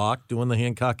 11 o'clock doing the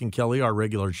Hancock and Kelley, our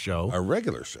regular show. Our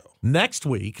regular show. Next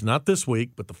week, not this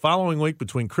week, but the following week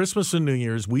between Christmas and New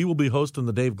Year's, we will be hosting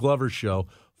the Dave Glover Show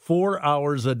 4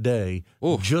 hours a day,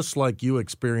 just like you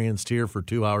experienced here for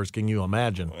 2 hours. Can you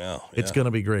imagine? Well, It's going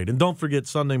to be great. And don't forget,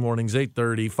 Sunday mornings,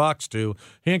 8:30, Fox 2,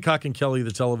 Hancock and Kelley,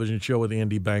 the television show with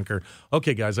Andy Banker.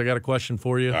 Okay, guys, I got a question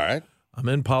for you. All right. I'm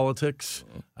in politics.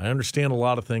 I understand a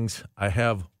lot of things. I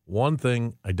have one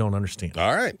thing I don't understand.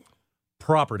 All right.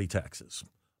 Property taxes.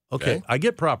 Okay, I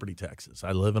get property taxes.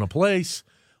 I live in a place.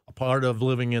 A part of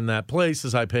living in that place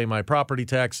is I pay my property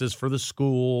taxes for the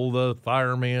school, the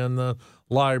fireman, the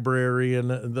library, and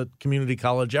the community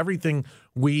college, everything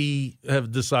we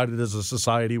have decided as a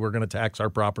society we're going to tax our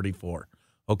property for.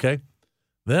 Okay?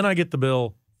 Then I get the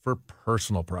bill for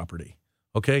personal property.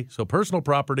 Okay? So personal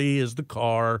property is the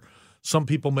car. Some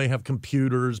people may have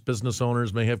computers. Business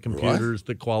owners may have computers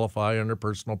that qualify under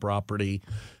personal property,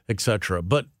 etc.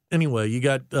 But anyway,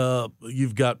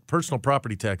 you've got personal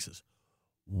property taxes.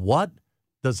 What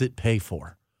does it pay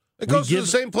for? It goes to the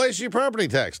same place your property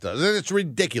tax does, and it's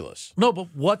ridiculous. No,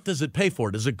 but what does it pay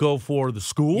for? Does it go for the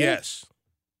school? Yes.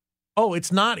 Oh,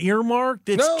 it's not earmarked?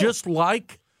 It's just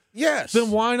like? Yes.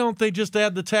 Then why don't they just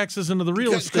add the taxes into the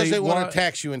real estate? Because they want to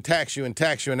tax you and tax you and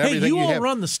tax you and everything. Hey, you all have.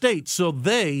 run the state, so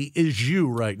they is you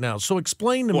right now. So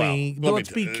explain to me,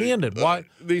 let's be candid. Why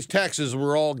these taxes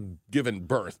were all given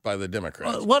birth by the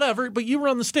Democrats. Whatever, but you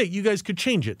run the state. You guys could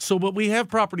change it. So, but we have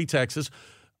property taxes.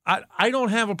 I don't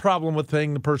have a problem with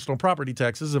paying the personal property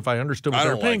taxes if I understood what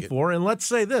they're paying for. And let's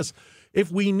say this.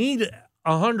 If we need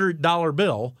a $100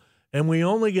 bill and we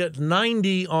only get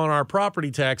 $90 on our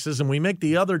property taxes and we make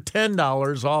the other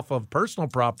 $10 off of personal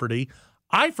property,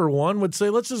 I, for one, would say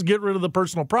let's just get rid of the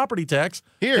personal property tax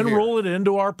and roll it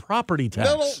into our property tax.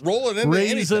 No, don't roll it into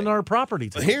anything. Our property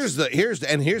tax. Here's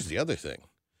the other thing.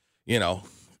 You know,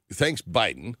 thanks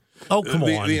Biden. Oh, come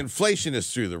on. The inflation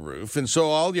is through the roof, and so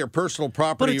all your personal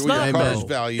property, your car's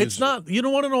values. It's not. You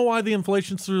don't want to know why the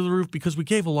inflation's through the roof? Because we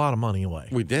gave a lot of money away.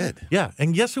 We did. Yeah,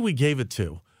 and guess who we gave it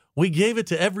to? We gave it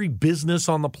to every business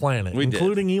on the planet,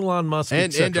 including Elon Musk,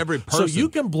 and every person. So you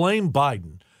can blame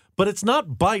Biden. But it's not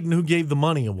Biden who gave the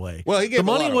money away. Well, he gave the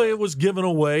money away was given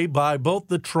away by both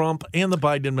the Trump and the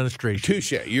Biden administration.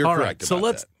 Touche. You're correct. So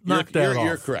let's knock that off.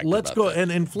 You're correct. Let's go.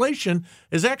 And inflation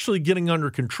is actually getting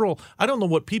under control. I don't know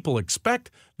what people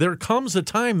expect. There comes a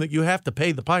time that you have to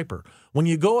pay the piper. When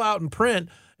you go out and print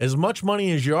as much money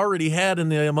as you already had in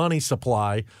the money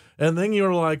supply, and then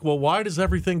you're like, well, why does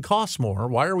everything cost more?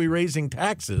 Why are we raising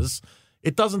taxes?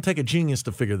 It doesn't take a genius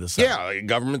to figure this out. Yeah, the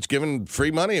government's giving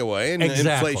free money away, and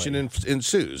inflation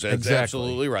ensues. That's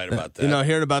absolutely right about that. You know,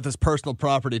 hearing about this personal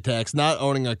property tax, not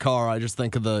owning a car, I just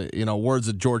think of the words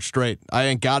of George Strait. I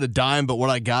ain't got a dime, but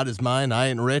what I got is mine. I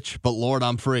ain't rich, but Lord,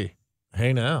 I'm free.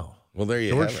 Hey, now. Well, there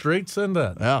you George have it. Strait said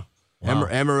that. Yeah. Wow.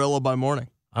 Amarillo by morning.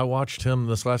 I watched him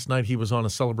this last night. He was on a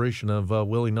celebration of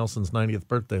Willie Nelson's 90th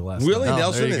birthday last Willie night.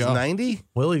 Nelson is 90?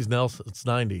 Willie's Nelson's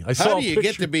 90. How do you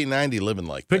get to be 90 living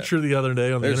like that? Picture the other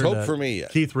day on the There's internet. hope for me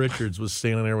yet. Keith Richards was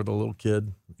standing there with a little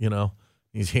kid,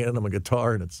 He's handing him a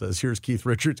guitar, and it says, here's Keith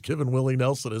Richards giving Willie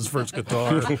Nelson his first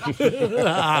guitar.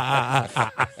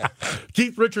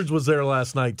 Keith Richards was there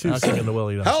last night, too, singing to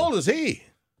Willie Nelson. How old is he?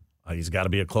 He's got to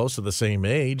be close to the same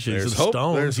age. He's There's a hope.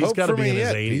 Stones. There's He's hope got to for be in me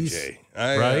his yet, 80s.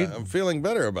 PJ. Right? I'm feeling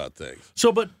better about things.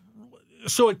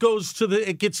 So it goes to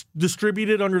it gets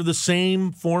distributed under the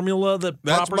same formula that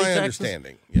That's property my taxes?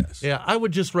 understanding. Yes. Yeah, I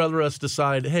would just rather us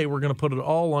decide, hey, we're going to put it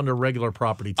all under regular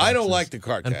property taxes. I don't like the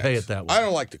car tax. And pay it that way. I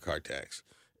don't like the car tax.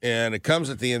 And it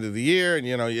comes at the end of the year, and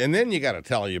and then you got to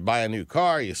tell you buy a new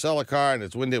car, you sell a car, and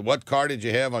it's what car did you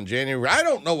have on January? I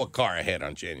don't know what car I had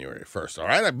on January 1st. All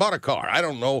right, I bought a car. I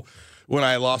don't know when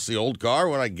I lost the old car,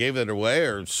 when I gave it away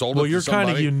or sold it to somebody. Well, you're kind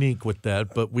of unique with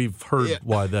that, but we've heard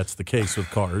why that's the case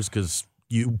with cars because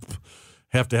you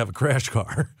have to have a crash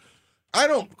car. I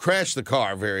don't crash the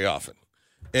car very often.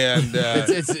 And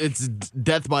it's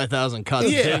death by 1,000 cuts,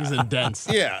 dings and dents.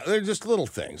 Yeah, they're just little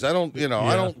things. I don't,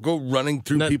 I don't go running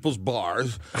through people's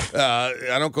bars.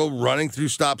 I don't go running through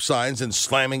stop signs and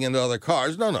slamming into other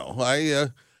cars. No, I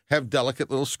have delicate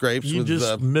little scrapes You with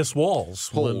just miss walls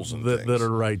poles and that things. are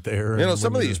right there. You know, and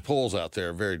some when of you- these poles out there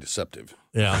are very deceptive.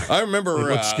 Yeah. I remember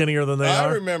They look skinnier than they I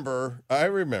are. remember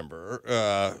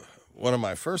one of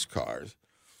my first cars.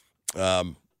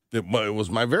 It was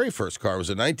my very first car. It was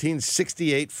a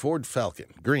 1968 Ford Falcon,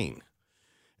 green,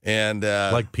 and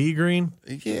like pea green?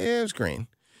 yeah, it was green.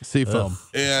 Seafoam.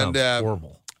 And Sounds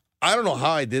horrible. I don't know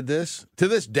how I did this. To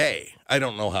this day, I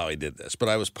don't know how I did this. But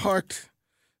I was parked,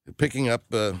 picking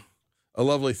up a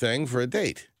lovely thing for a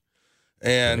date,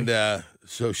 and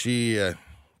so she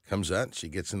comes out. And she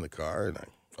gets in the car, and I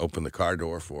open the car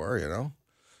door for her, and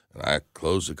I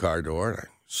close the car door, and I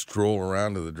stroll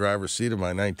around to the driver's seat of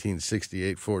my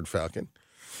 1968 Ford Falcon,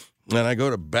 and I go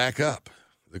to back up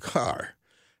the car,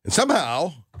 and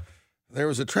somehow there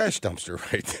was a trash dumpster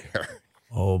right there.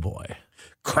 Oh, boy.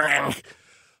 Crank!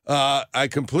 I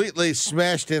completely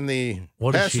smashed in the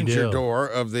What did she passenger do? door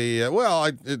of the.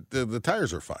 The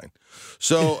tires are fine,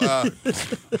 so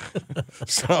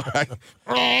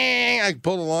I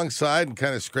pulled alongside and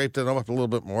kind of scraped it up a little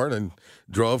bit more, and then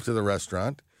drove to the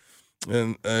restaurant.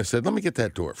 And I said, "Let me get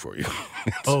that door for you."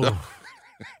 Oh.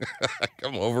 I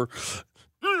come over,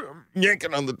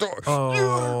 yanking on the door.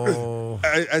 Oh.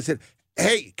 I said,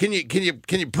 "Hey, can you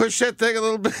push that thing a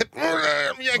little bit?"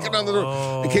 I'm yanking on the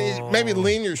door. Can you maybe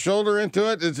lean your shoulder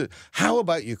into it? How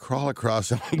about you crawl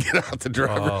across and get out the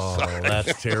driver's side?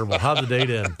 That's terrible. How'd the date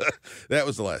end? That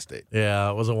was the last date. Yeah,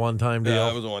 it was a one-time deal. Yeah,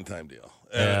 it was a one-time deal.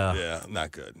 Yeah.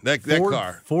 Not good. That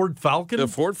car. Ford Falcon? The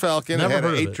Ford Falcon Never had an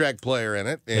heard of it. 8-track player in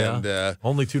it, and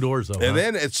Only 2 doors, though. and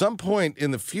then at some point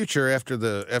in the future, after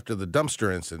the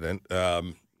dumpster incident,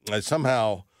 I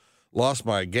somehow lost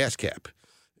my gas cap,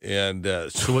 and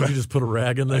So would you just put a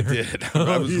rag in there? I did.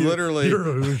 I was literally. You're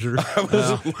a Hoosier.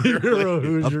 You're a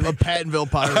Hoosier. A Pattonville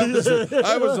pirate.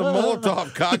 I was a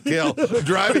Molotov cocktail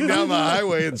driving down the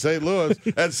highway in St. Louis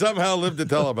and somehow lived to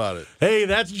tell about it. Hey,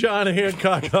 that's John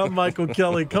Hancock. I'm Michael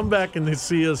Kelly. Come back and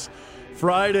see us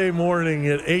Friday morning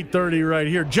at 8:30 right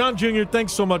here. John Jr.,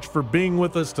 thanks so much for being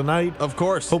with us tonight. Of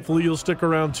course. Hopefully you'll stick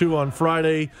around, too, on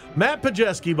Friday. Matt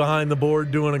Pajeski behind the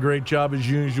board doing a great job as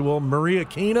usual. Maria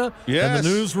Keena in the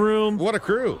newsroom. What a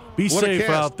crew. Be What a safe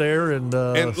cast. out there and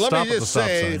And stop let me at the just stop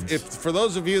say, signs. if for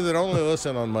those of you that only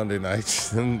listen on Monday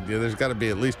nights, and there's got to be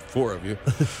at least 4 of you,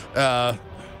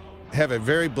 have a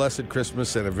very blessed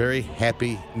Christmas and a very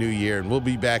happy New Year. And we'll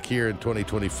be back here in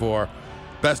 2024.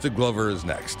 Best of Glover is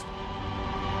next.